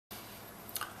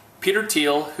Peter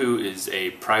Thiel, who is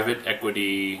a private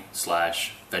equity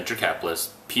slash venture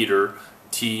capitalist, Peter,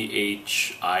 Thiel,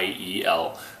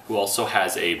 who also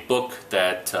has a book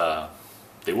that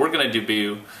they were going to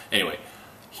debut. Anyway,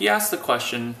 he asked the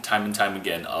question time and time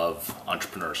again of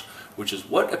entrepreneurs, which is,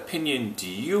 what opinion do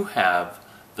you have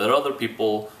that other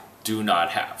people do not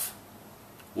have?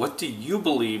 What do you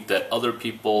believe that other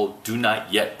people do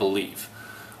not yet believe?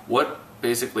 What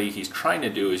basically he's trying to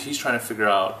do is he's trying to figure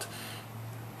out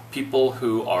people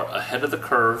who are ahead of the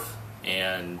curve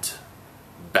and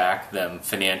back them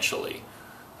financially.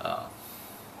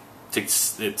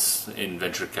 It's in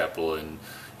venture capital and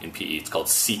in PE, it's called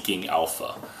seeking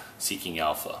alpha. Seeking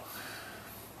alpha.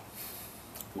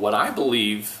 What I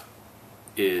believe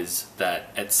is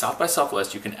that at South by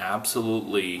Southwest you can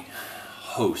absolutely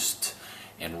host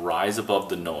and rise above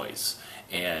the noise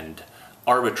and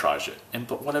arbitrage it.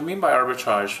 But what I mean by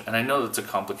arbitrage, and I know that's a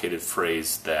complicated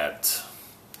phrase, that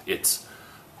it's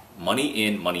money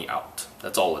in, money out.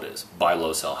 That's all it is. Buy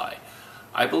low, sell high.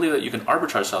 I believe that you can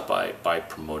arbitrage South by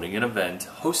promoting an event,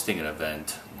 hosting an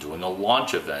event, doing a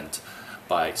launch event,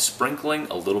 by sprinkling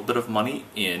a little bit of money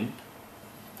in,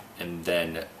 and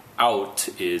then out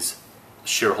is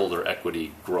shareholder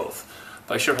equity growth.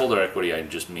 By shareholder equity, I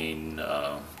just mean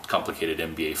complicated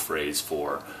MBA phrase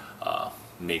for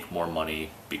make more money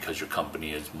because your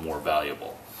company is more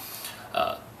valuable.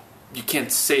 You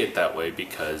can't say it that way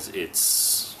because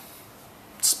it's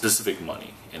specific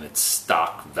money and it's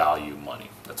stock value money.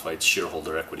 That's why it's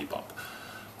shareholder equity bump.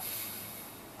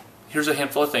 Here's a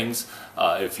handful of things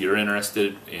if you're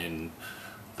interested in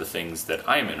the things that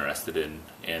I'm interested in,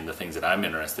 and the things that I'm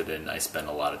interested in I spend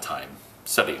a lot of time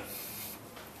studying.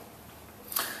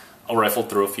 I'll rifle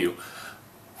through a few.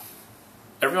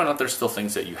 Everyone out there still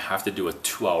thinks that you have to do a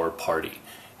 2-hour party,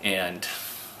 and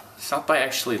South by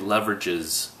actually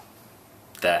leverages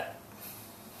that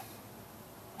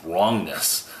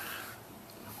wrongness.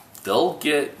 They'll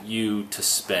get you to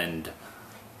spend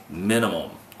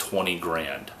minimum 20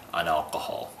 grand on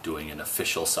alcohol doing an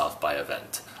official South by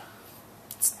event.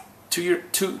 It's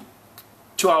 2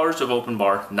 hours of open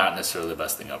bar, not necessarily the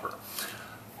best thing ever.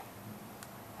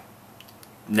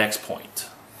 Next point,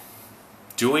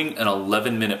 doing an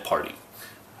 11-minute party.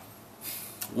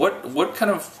 What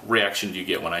kind of reaction do you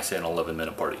get when I say an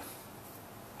 11-minute party?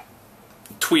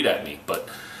 Tweet at me, but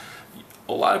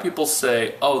a lot of people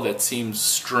say, oh, that seems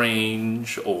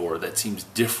strange, or that seems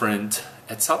different.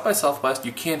 At South by Southwest,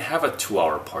 you can't have a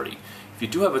 2-hour party. If you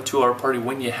do have a 2-hour party,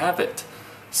 when you have it,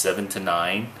 7 to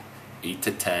 9, 8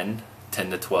 to 10,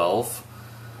 10 to 12,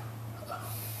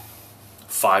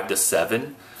 5 to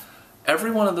 7,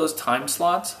 every one of those time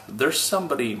slots, there's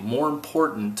somebody more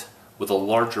important with a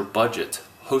larger budget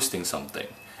hosting something.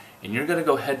 And you're going to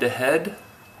go head to head?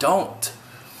 Don't.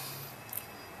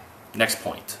 Next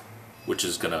point, which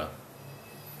is going to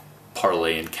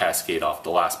parlay and cascade off the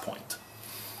last point.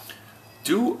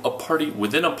 Do a party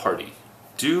within a party.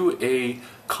 Do a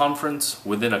conference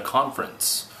within a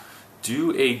conference.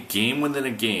 Do a game within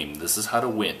a game. This is how to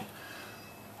win.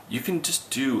 You can just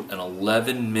do an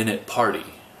 11-minute party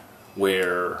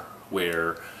where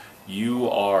you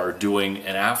are doing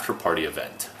an after party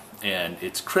event. And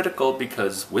it's critical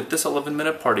because with this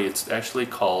 11-minute party, it's actually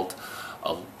called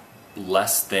a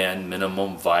less than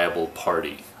minimum viable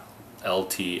party,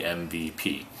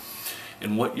 LTMVP.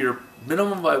 And what your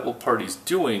minimum viable party is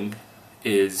doing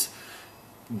is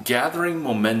gathering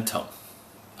momentum,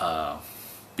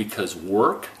 because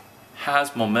work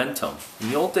has momentum. In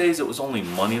the old days, it was only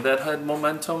money that had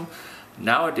momentum.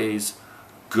 Nowadays,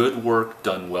 good work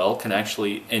done well can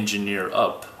actually engineer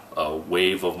up a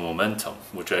wave of momentum,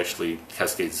 which actually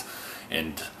cascades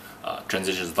and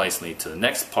transitions nicely to the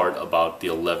next part about the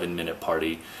 11-minute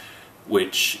party,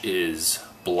 which is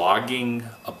blogging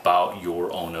about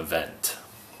your own event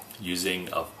using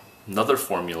another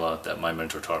formula that my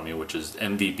mentor taught me, which is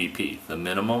MVBP, the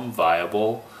minimum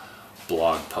viable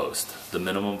blog post. The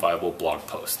minimum viable blog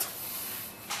post.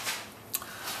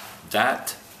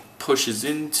 That pushes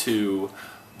into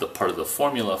the part of the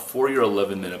formula for your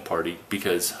 11-minute party,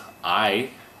 because I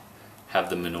have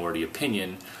the minority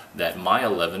opinion that my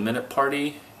 11-minute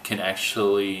party can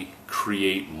actually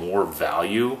create more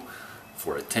value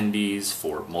for attendees,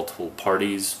 for multiple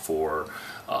parties, for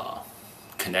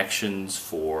connections,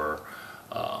 for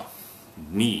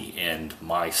me and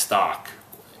my stock,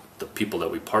 the people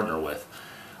that we partner with,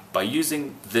 by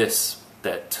using this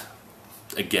that,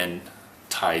 again,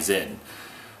 ties in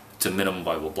to minimum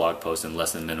viable blog post and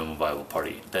less than minimum viable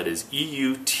party. That is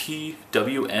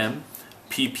EUTWM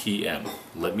PPM.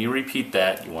 Let me repeat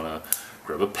that. You want to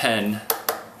grab a pen,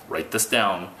 write this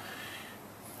down.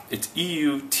 It's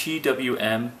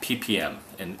EUTWM-PPM,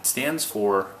 and it stands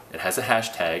for, it has a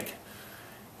hashtag,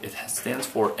 stands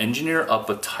for Engineer Up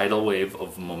a Tidal Wave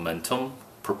of Momentum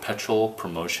Perpetual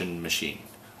Promotion Machine.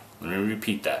 Let me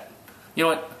repeat that. You know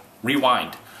what?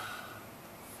 Rewind.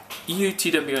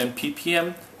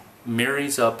 EUTWM-PPM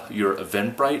marries up your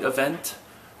Eventbrite event,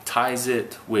 ties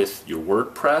it with your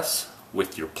WordPress,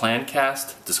 with your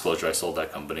Plancast. Disclosure, I sold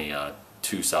that company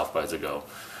 2 South Bys ago.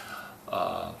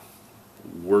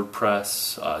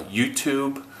 WordPress,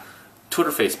 YouTube,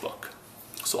 Twitter, Facebook.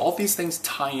 So all these things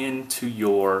tie into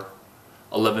your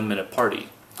 11-minute party.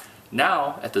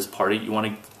 Now, at this party, you want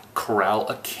to corral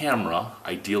a camera,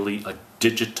 ideally a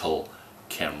digital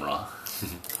camera.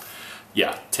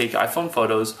 Yeah, take iPhone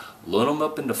photos, load them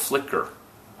up into Flickr,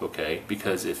 okay?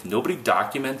 Because if nobody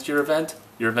documents your event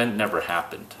never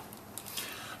happened.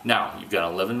 Now, you've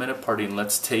got an 11-minute party, and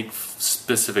let's take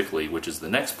specifically, which is the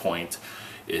next point,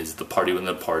 is the party within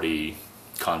the party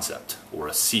concept, or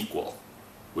a sequel,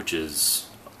 which is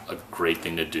a great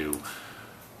thing to do.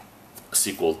 A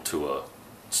sequel to a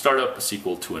startup, a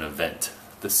sequel to an event.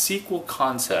 The sequel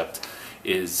concept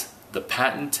is the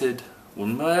patented,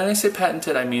 when I say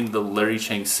patented, I mean the Larry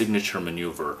Chiang signature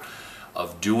maneuver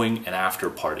of doing an after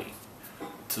party.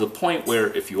 To the point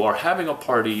where if you are having a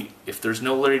party, if there's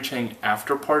no Larry Chiang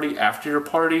after party after your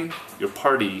party,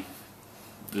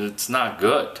 it's not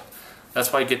good.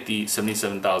 That's why I get the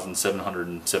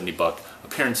 $77,770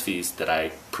 appearance fees that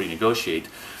I pre-negotiate.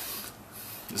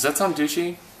 Does that sound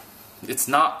douchey? It's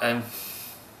not.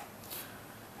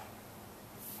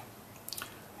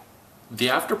 The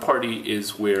after party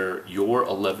is where your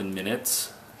 11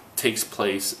 minutes takes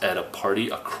place at a party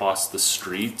across the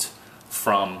street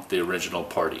from the original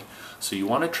party. So you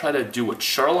want to try to do what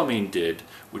Charlemagne did,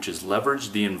 which is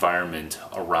leverage the environment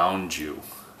around you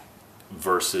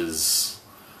versus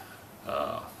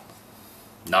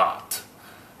not.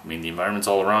 I mean, the environment's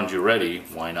all around you already.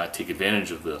 Why not take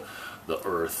advantage of the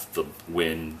earth, the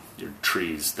wind, your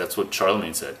trees? That's what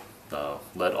Charlemagne said.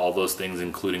 Let all those things,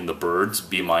 including the birds,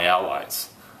 be my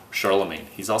allies. Charlemagne.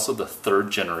 He's also the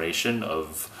 3rd generation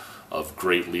of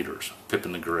great leaders.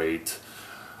 Pippin the Great.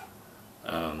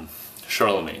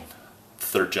 Charlemagne,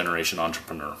 3rd generation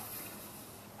entrepreneur.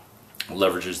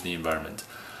 Leverages the environment.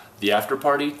 The after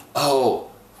party, oh,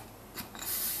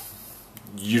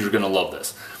 you're going to love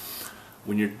this.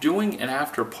 When you're doing an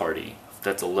after party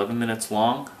that's 11 minutes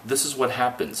long, this is what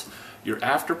happens. Your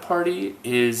after party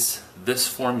is this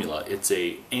formula. It's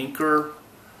a anchor,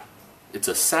 it's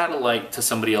a satellite to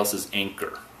somebody else's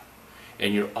anchor.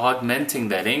 And you're augmenting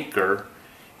that anchor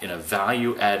in a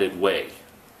value-added way.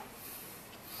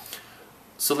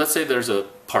 So let's say there's a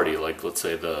party, like let's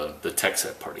say the tech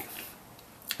set party.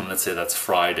 And let's say that's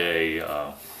Friday,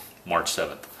 March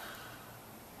 7th.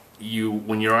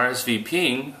 When you're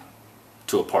RSVPing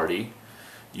to a party,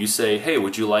 you say, hey,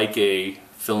 would you like a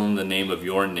fill in the name of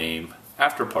your name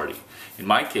after party? In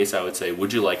my case, I would say,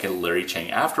 would you like a Larry Chiang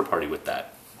after party with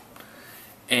that?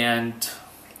 And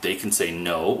they can say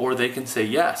no, or they can say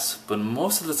yes. But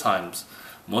most of the times,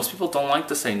 most people don't like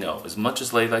to say no, as much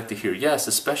as they like to hear yes,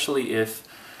 especially if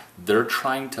they're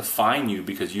trying to fine you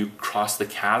because you crossed the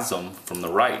chasm from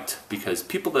the right. Because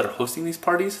people that are hosting these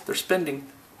parties, they're spending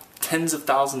tens of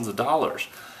thousands of dollars.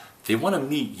 They want to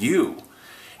meet you.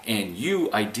 And you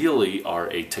ideally are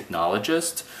a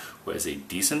technologist who has a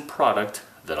decent product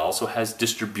that also has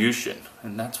distribution.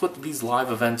 And that's what these live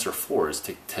events are for, is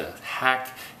to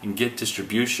hack and get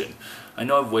distribution. I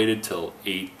know I've waited till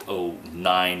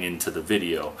 8:09 into the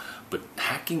video, but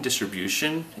hacking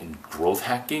distribution and growth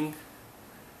hacking,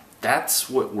 that's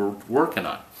what we're working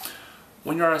on.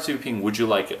 When you're RSVPing, would you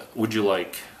like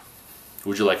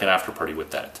an after party with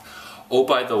that? Oh,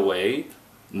 by the way,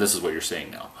 and this is what you're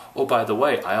saying now. Oh, by the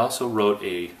way, I also wrote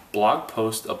a blog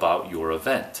post about your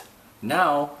event.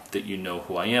 Now that you know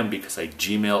who I am, because I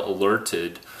Gmail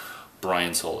alerted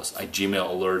Brian Solis. I Gmail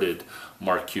alerted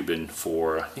Mark Cuban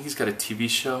for, I think he's got a TV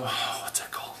show. What's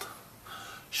that called?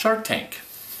 Shark Tank.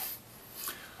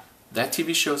 That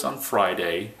TV show's on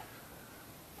Friday.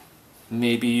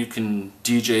 Maybe you can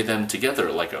DJ them together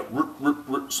like a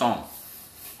song.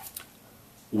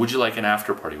 Would you like an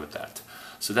after party with that?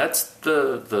 So that's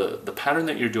the pattern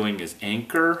that you're doing is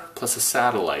anchor plus a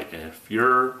satellite. And if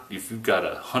you've got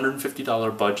a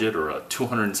 $150 budget or a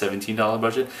 $217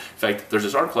 budget, in fact, there's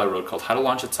this article I wrote called How to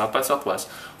Launch at South by Southwest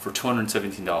for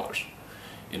 $217.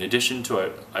 In addition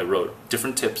to I wrote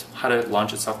different tips how to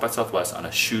launch at South by Southwest on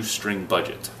a shoestring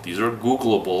budget. These are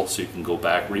Googleable, so you can go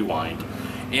back, rewind.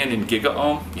 And in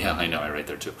GigaOM, yeah, I know, I write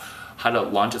there too. How to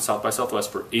launch at South by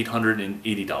Southwest for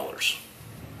 $880.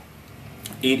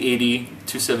 880,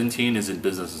 217 is in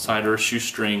Business Insider,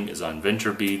 Shoestring is on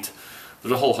VentureBeat.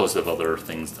 There's a whole host of other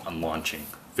things I'm launching,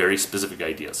 very specific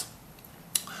ideas.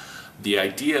 The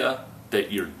idea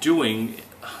that you're doing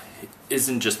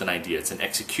isn't just an idea, it's an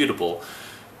executable,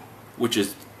 which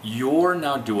is you're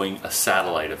now doing a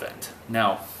satellite event.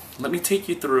 Now, let me take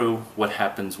you through what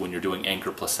happens when you're doing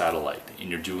Anchor plus satellite and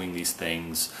you're doing these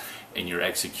things and you're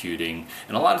executing.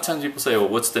 And a lot of times people say, well,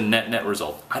 what's the net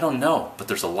result? I don't know, but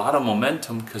there's a lot of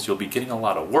momentum because you'll be getting a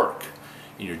lot of work.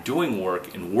 And you're doing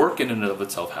work, and work in and of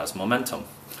itself has momentum.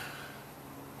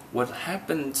 What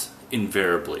happens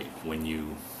invariably when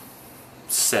you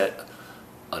set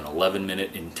an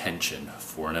 11-minute intention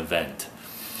for an event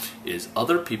is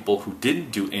other people who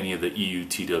didn't do any of the EU,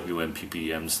 TWM,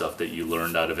 PPM stuff that you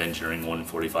learned out of Engineering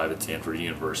 145 at Stanford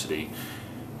University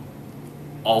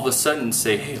all of a sudden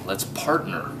say, hey, let's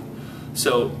partner.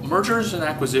 So mergers and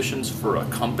acquisitions for a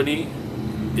company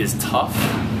is tough.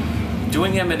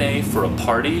 Doing M&A for a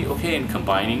party, okay, and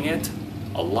combining it,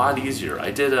 a lot easier.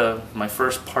 I did my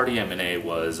first party M&A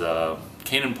was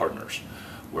Canaan Partners,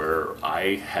 where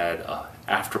I had an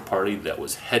after party that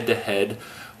was head to head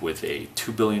with a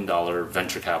 $2 billion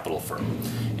venture capital firm,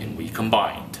 and we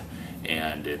combined,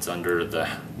 and it's under the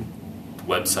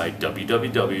website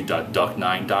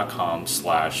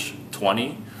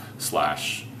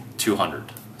www.duck9.com/20/200.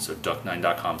 So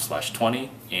duck9.com/20,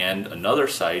 and another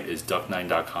site is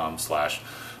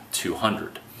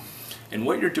duck9.com/200. And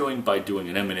what you're doing by doing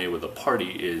an M&A with a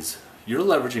party is you're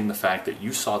leveraging the fact that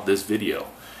you saw this video,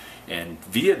 and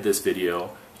via this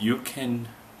video you can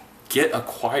get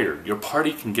acquired. Your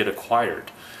party can get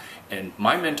acquired. And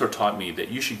my mentor taught me that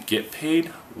you should get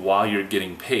paid while you're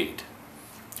getting paid.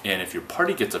 And if your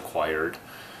party gets acquired,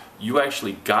 you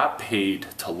actually got paid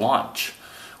to launch,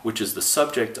 which is the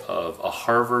subject of a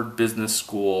Harvard Business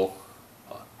School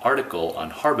article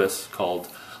on Harbus called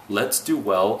Let's Do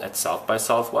Well at South by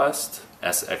Southwest,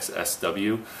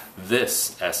 SXSW,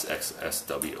 this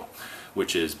SXSW,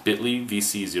 which is bit.ly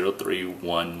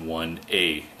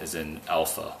VC0311A, as in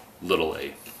alpha, little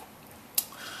a.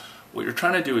 What you're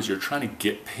trying to do is you're trying to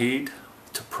get paid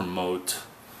to promote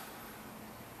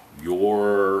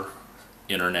your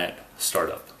internet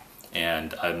startup.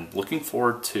 And I'm looking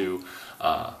forward to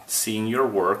seeing your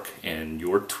work and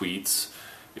your tweets.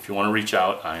 If you want to reach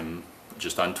out, I'm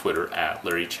just on Twitter at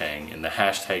Larry Chiang, and the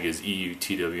hashtag is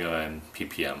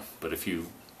EUTWMPPM. But if you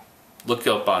look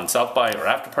up on South by or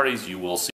after parties, you will see